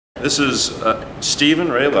This is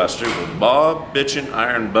Stephen Ray Lester with Bob Bitchin'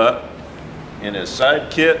 Iron Butt and his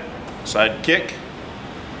sidekick,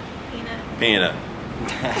 Peanut.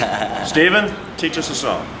 Stephen, teach us a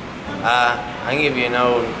song. I can give you an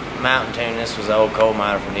old mountain tune. This was an old coal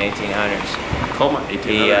miner from the 1800s. Coal miner,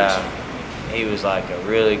 1800s. He was like a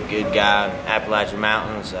really good guy in Appalachian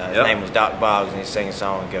Mountains. His name was Doc Boggs, and he'd sing a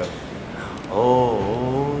song and go,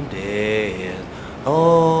 "Oh,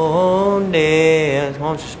 death,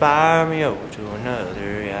 won't you spire me over to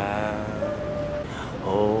another yard?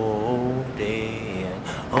 Oh, death,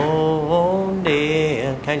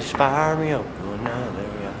 can't you spire me over to another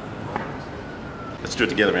yard?" Let's do it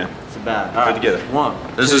together, man. It's about do it together. One.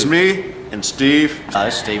 This is me and Steve.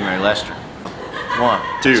 This is Steve Ray Lester. 1,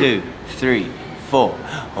 Two. 2, 3, 4.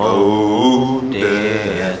 Oh,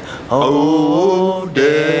 death,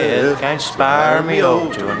 can't you spire me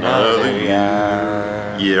over to another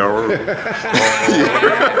yard? Yeah. What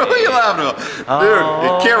are you laughing about?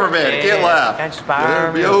 Dude, cameraman, you can't laugh. Can't you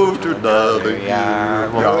spire me over to another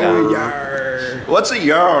yard. What's a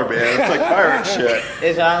yard, man? It's like pirate shit.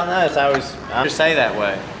 I don't know. I just say that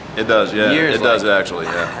way. It does, yeah. Years it does actually,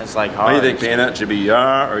 yeah. It's like hard. What do you think, hard. Peanut? Should be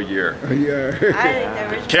yar or year? Yeah. I think the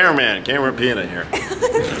original. Camera Peanut here.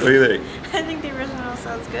 What do you think? I think the original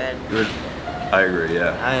sounds good. I agree,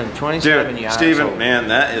 yeah. I am 27 Dude, years Stephen, old. man,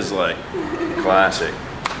 that is like classic.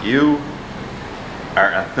 You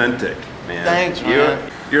are authentic, man. Thanks,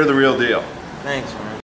 man. You're the real deal. Thanks, man.